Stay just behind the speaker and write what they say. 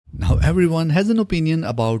everyone has an opinion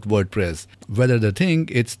about WordPress, whether they think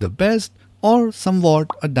it's the best or somewhat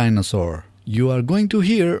a dinosaur. You are going to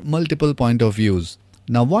hear multiple point of views.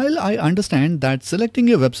 Now, while I understand that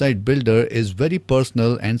selecting a website builder is very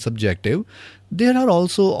personal and subjective, there are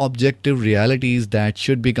also objective realities that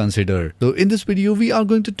should be considered. So in this video, we are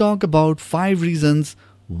going to talk about 5 reasons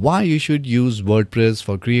why you should use WordPress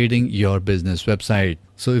for creating your business website.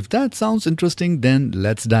 So if that sounds interesting, then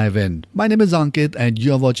let's dive in. My name is Ankit and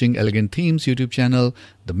you are watching Elegant Themes YouTube channel,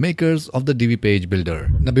 the makers of the Divi Page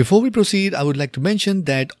Builder. Now before we proceed, I would like to mention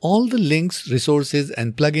that all the links, resources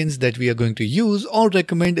and plugins that we are going to use or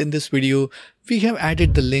recommend in this video, we have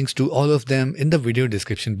added the links to all of them in the video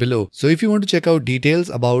description below. So if you want to check out details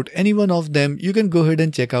about any one of them, you can go ahead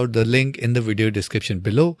and check out the link in the video description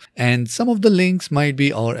below. And some of the links might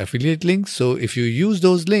be our affiliate links. So if you use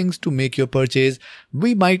those links to make your purchase,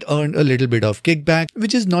 we might earn a little bit of kickback,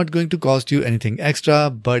 which is not going to cost you anything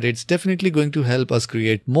extra, but it's definitely going to help us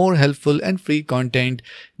create more helpful and free content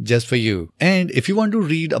just for you. And if you want to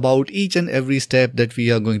read about each and every step that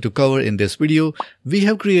we are going to cover in this video, we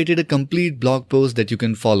have created a complete blog post that you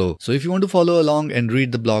can follow. So if you want to follow along and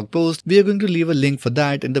read the blog post, we are going to leave a link for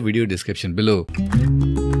that in the video description below.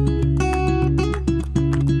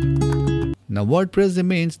 Now, WordPress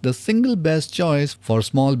remains the single best choice for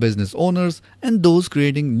small business owners and those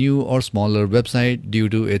creating new or smaller websites due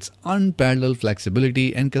to its unparalleled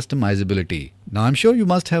flexibility and customizability. Now, I'm sure you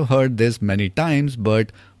must have heard this many times,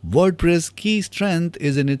 but WordPress' key strength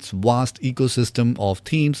is in its vast ecosystem of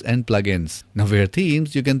themes and plugins. Now, where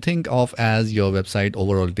themes you can think of as your website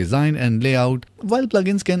overall design and layout, while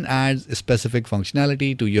plugins can add specific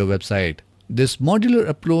functionality to your website. This modular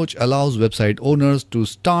approach allows website owners to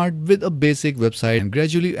start with a basic website and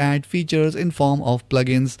gradually add features in form of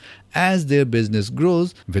plugins as their business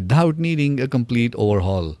grows without needing a complete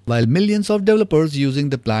overhaul. While millions of developers using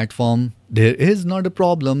the platform, there is not a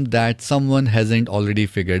problem that someone hasn't already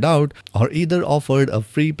figured out or either offered a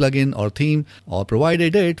free plugin or theme or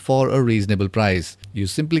provided it for a reasonable price. You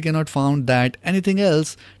simply cannot find that anything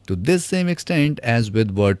else to this same extent as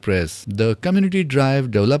with WordPress. The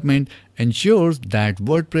community-driven development ensures that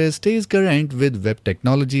WordPress stays current with web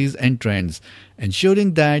technologies and trends,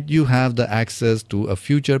 ensuring that you have the access to a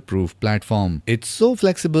future-proof platform. It's so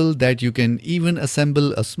flexible that you can even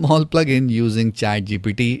assemble a small plugin using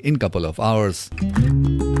ChatGPT in a couple of hours.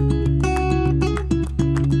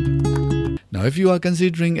 Now, if you are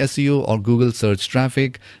considering SEO or Google search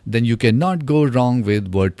traffic, then you cannot go wrong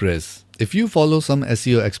with WordPress. If you follow some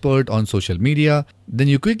SEO expert on social media, then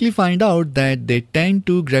you quickly find out that they tend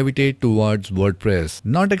to gravitate towards WordPress.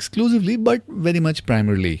 Not exclusively, but very much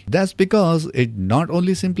primarily. That's because it not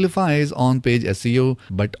only simplifies on-page SEO,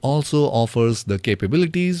 but also offers the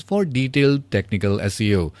capabilities for detailed technical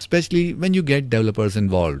SEO, especially when you get developers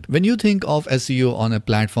involved. When you think of SEO on a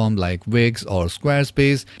platform like Wix or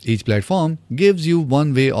SquareSpace, each platform gives you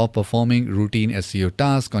one way of performing routine SEO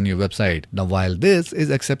tasks on your website. Now, while this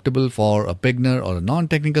is acceptable for a beginner or a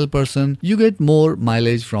non-technical person, you get more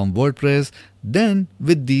mileage from WordPress than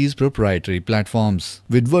with these proprietary platforms.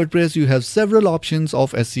 With WordPress, you have several options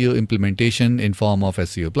of SEO implementation in form of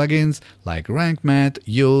SEO plugins like Rank Math,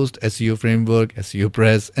 Yoast, SEO Framework, SEO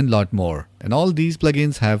Press, and lot more. And all these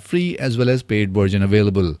plugins have free as well as paid version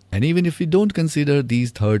available. And even if you don't consider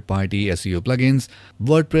these third-party SEO plugins,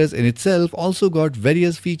 WordPress in itself also got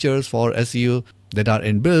various features for SEO that are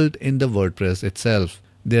inbuilt in the WordPress itself.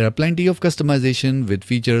 There are plenty of customization with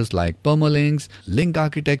features like permalinks, link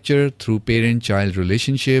architecture through parent-child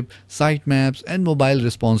relationship, sitemaps, and mobile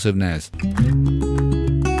responsiveness.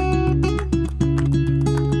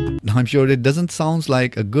 Now, I'm sure it doesn't sound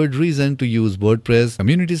like a good reason to use WordPress.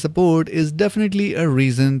 Community support is definitely a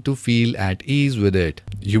reason to feel at ease with it.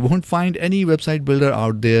 You won't find any website builder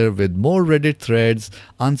out there with more Reddit threads,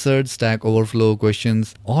 answered Stack Overflow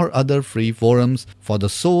questions, or other free forums for the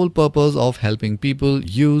sole purpose of helping people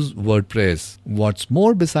use WordPress. What's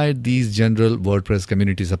more, beside these general WordPress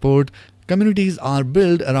community support, communities are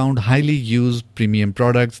built around highly used premium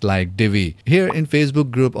products like Divi. Here in Facebook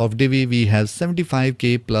group of Divi, we have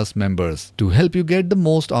 75k plus members to help you get the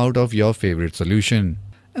most out of your favorite solution.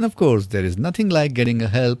 And of course, there is nothing like getting a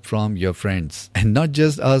help from your friends. And not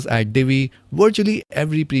just us at Divi, virtually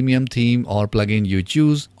every premium theme or plugin you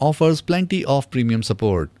choose offers plenty of premium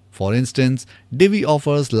support. For instance, Divi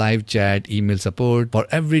offers live chat email support for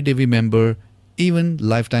every Divi member, even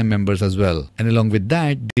lifetime members as well. And along with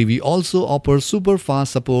that, Divi also offers super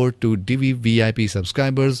fast support to Divi VIP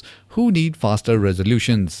subscribers who need faster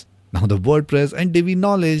resolutions. Now, the WordPress and Divi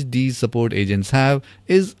knowledge these support agents have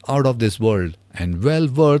is out of this world and well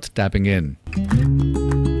worth tapping in.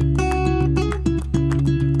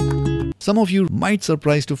 Some of you might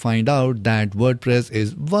surprised to find out that WordPress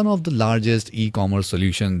is one of the largest e-commerce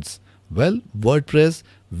solutions. Well, WordPress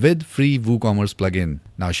with free WooCommerce plugin.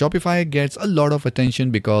 Now Shopify gets a lot of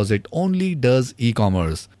attention because it only does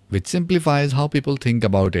e-commerce, which simplifies how people think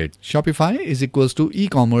about it. Shopify is equals to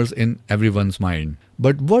e-commerce in everyone's mind.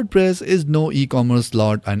 But WordPress is no e-commerce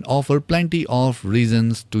slot and offer plenty of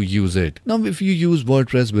reasons to use it. Now if you use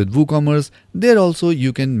WordPress with WooCommerce, there also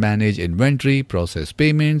you can manage inventory, process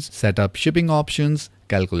payments, set up shipping options,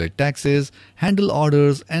 calculate taxes, handle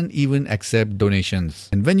orders, and even accept donations.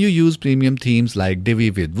 And when you use premium themes like Divi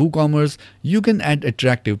with WooCommerce, you can add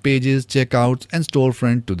attractive pages, checkouts, and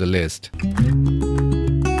storefront to the list.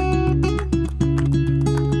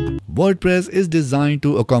 WordPress is designed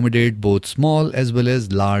to accommodate both small as well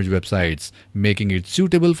as large websites, making it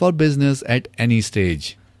suitable for business at any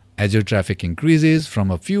stage. As your traffic increases from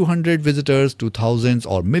a few hundred visitors to thousands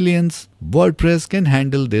or millions, WordPress can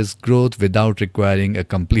handle this growth without requiring a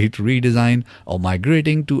complete redesign or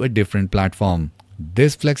migrating to a different platform.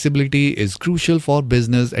 This flexibility is crucial for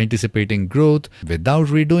business anticipating growth without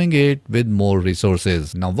redoing it with more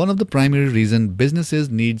resources. Now, one of the primary reasons businesses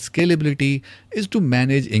need scalability is to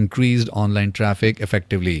manage increased online traffic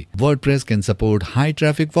effectively. WordPress can support high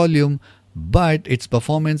traffic volume, but its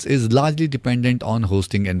performance is largely dependent on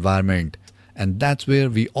hosting environment. And that's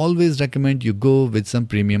where we always recommend you go with some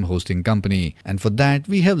premium hosting company. And for that,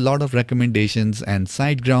 we have a lot of recommendations and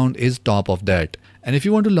SiteGround is top of that. And if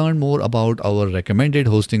you want to learn more about our recommended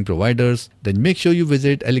hosting providers, then make sure you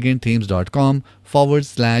visit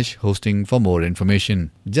elegantthemes.com/hosting for more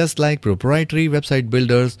information. Just like proprietary website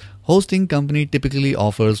builders, hosting company typically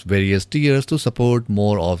offers various tiers to support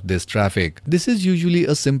more of this traffic. This is usually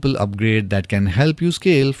a simple upgrade that can help you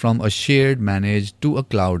scale from a shared managed to a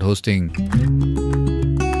cloud hosting.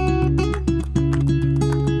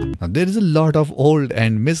 Now, there is a lot of old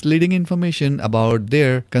and misleading information about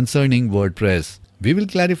there concerning WordPress. We will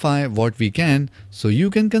clarify what we can so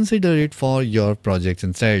you can consider it for your projects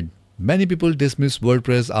instead. Many people dismiss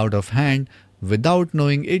WordPress out of hand without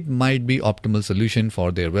knowing it might be optimal solution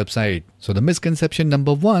for their website. So the misconception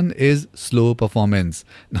number 1 is slow performance.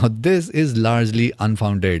 Now this is largely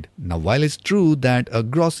unfounded. Now while it's true that a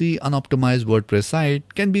glossy, unoptimized WordPress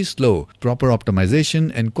site can be slow, proper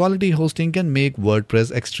optimization and quality hosting can make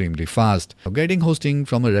WordPress extremely fast. Now, getting hosting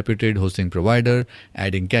from a reputed hosting provider,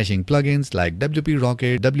 adding caching plugins like WP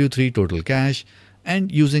Rocket, W3 Total Cache,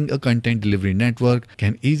 and using a content delivery network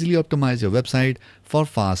can easily optimize your website for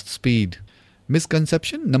fast speed.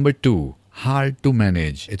 Misconception number 2. Hard to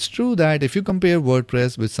manage. It's true that if you compare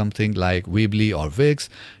WordPress with something like Weebly or Wix,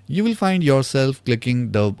 you will find yourself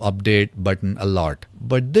clicking the update button a lot.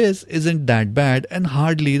 But this isn't that bad and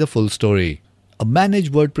hardly the full story. A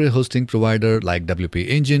managed WordPress hosting provider like WP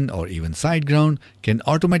Engine or even SiteGround can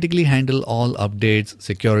automatically handle all updates,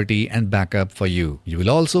 security, and backup for you. You will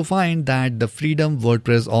also find that the freedom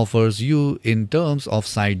WordPress offers you in terms of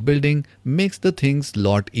site building makes the things a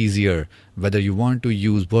lot easier. Whether you want to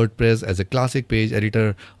use WordPress as a classic page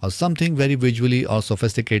editor or something very visually or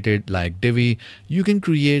sophisticated like Divi, you can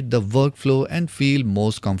create the workflow and feel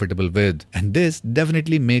most comfortable with. And this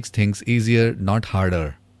definitely makes things easier, not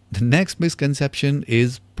harder. The next misconception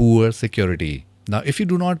is poor security. Now, if you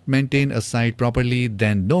do not maintain a site properly,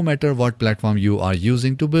 then no matter what platform you are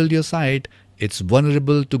using to build your site, it's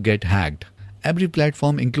vulnerable to get hacked. Every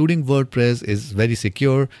platform, including WordPress, is very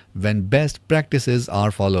secure when best practices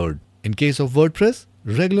are followed. In case of WordPress,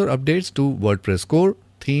 regular updates to WordPress core,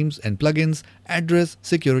 themes, and plugins address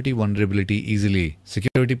security vulnerability easily.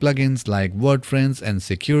 Security plugins like WordFriends and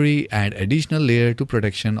Securi add additional layer to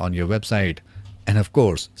protection on your website. And of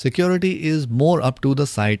course, security is more up to the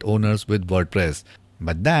site owners with WordPress.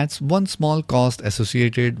 But that's one small cost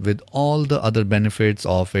associated with all the other benefits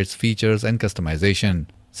of its features and customization.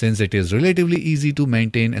 Since it is relatively easy to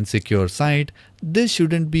maintain and secure site, this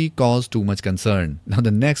shouldn't be cause too much concern. Now the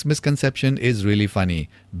next misconception is really funny.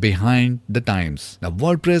 Behind the times. Now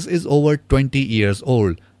WordPress is over 20 years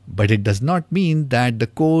old, but it does not mean that the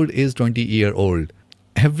code is 20-year old.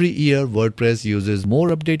 Every year, WordPress uses more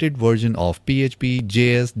updated version of PHP,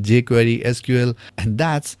 JS, jQuery, SQL, and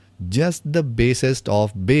that's just the basest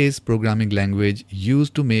of base programming language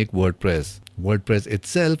used to make WordPress. WordPress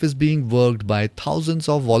itself is being worked by thousands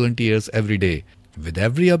of volunteers every day. With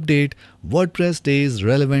every update, WordPress stays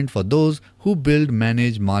relevant for those who build,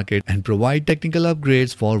 manage, market, and provide technical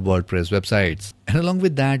upgrades for WordPress websites. And along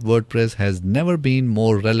with that, WordPress has never been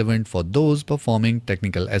more relevant for those performing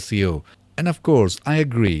technical SEO. And of course, I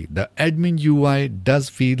agree, the admin UI does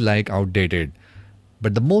feel like outdated.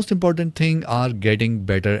 But the most important thing are getting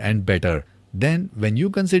better and better. Then, when you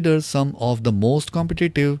consider some of the most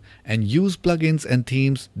competitive and used plugins and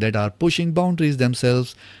themes that are pushing boundaries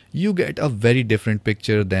themselves, you get a very different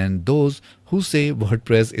picture than those who say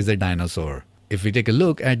WordPress is a dinosaur. If we take a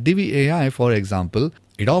look at Divi AI, for example,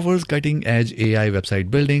 it offers cutting-edge AI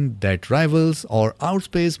website building that rivals or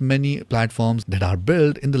outspaces many platforms that are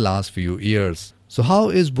built in the last few years. So how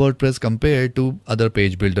is WordPress compared to other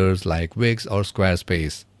page builders like Wix or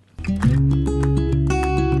SquareSpace?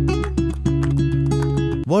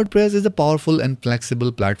 WordPress is a powerful and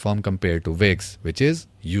flexible platform compared to Wix, which is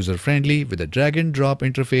user-friendly with a drag-and-drop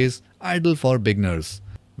interface, ideal for beginners.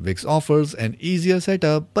 Wix offers an easier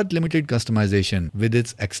setup but limited customization, with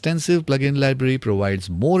its extensive plugin library provides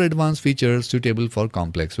more advanced features suitable for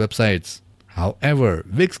complex websites. However,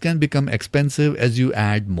 Wix can become expensive as you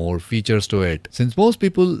add more features to it. Since most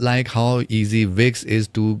people like how easy Wix is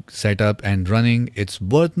to set up and running, it's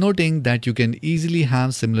worth noting that you can easily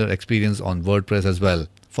have similar experience on WordPress as well.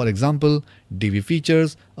 For example, Divi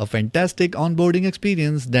features a fantastic onboarding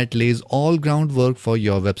experience that lays all groundwork for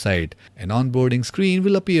your website. An onboarding screen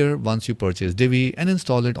will appear once you purchase Divi and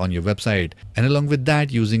install it on your website. And along with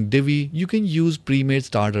that, using Divi, you can use pre-made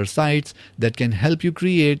starter sites that can help you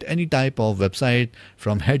create any type of website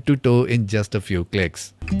from head to toe in just a few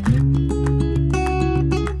clicks.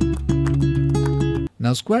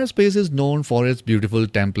 Now, Squarespace is known for its beautiful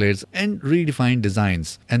templates and redefined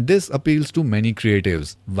designs, and this appeals to many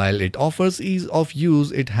creatives. While it offers ease of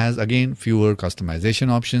use, it has again fewer customization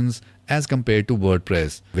options as compared to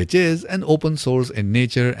WordPress, which is an open source in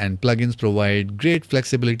nature, and plugins provide great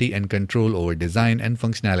flexibility and control over design and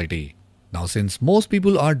functionality. Now, since most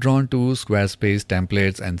people are drawn to Squarespace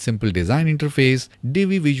templates and simple design interface,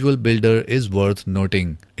 Divi Visual Builder is worth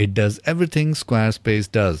noting. It does everything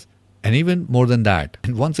Squarespace does, and even more than that.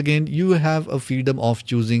 And once again, you have a freedom of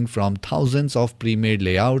choosing from thousands of pre-made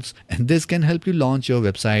layouts, and this can help you launch your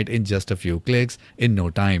website in just a few clicks in no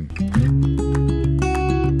time.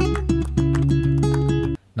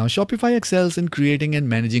 Now, Shopify excels in creating and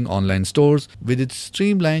managing online stores with its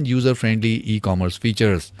streamlined, user-friendly e-commerce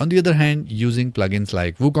features. On the other hand, using plugins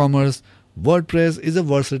like WooCommerce, WordPress is a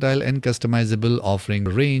versatile and customizable, offering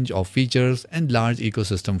a range of features and large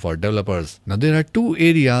ecosystem for developers. Now, there are two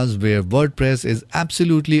areas where WordPress is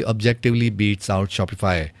absolutely objectively beats out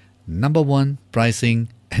Shopify. Number one, pricing,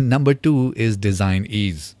 and number two is design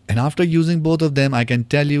ease. And after using both of them, I can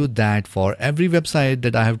tell you that for every website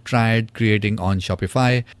that I have tried creating on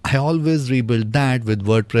Shopify, I always rebuild that with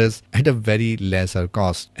WordPress at a very lesser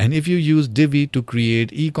cost. And if you use Divi to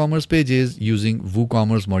create e-commerce pages using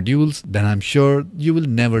WooCommerce modules, then I'm sure you will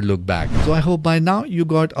never look back. So I hope by now you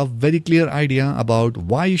got a very clear idea about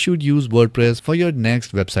why you should use WordPress for your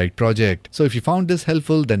next website project. So if you found this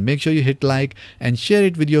helpful, then make sure you hit like and share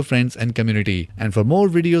it with your friends and community. And for more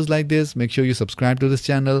videos like this, make sure you subscribe to this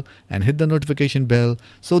channel and hit the notification bell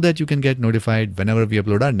so that you can get notified whenever we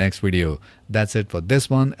upload our next video. That's it for this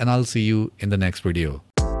one, and I'll see you in the next video.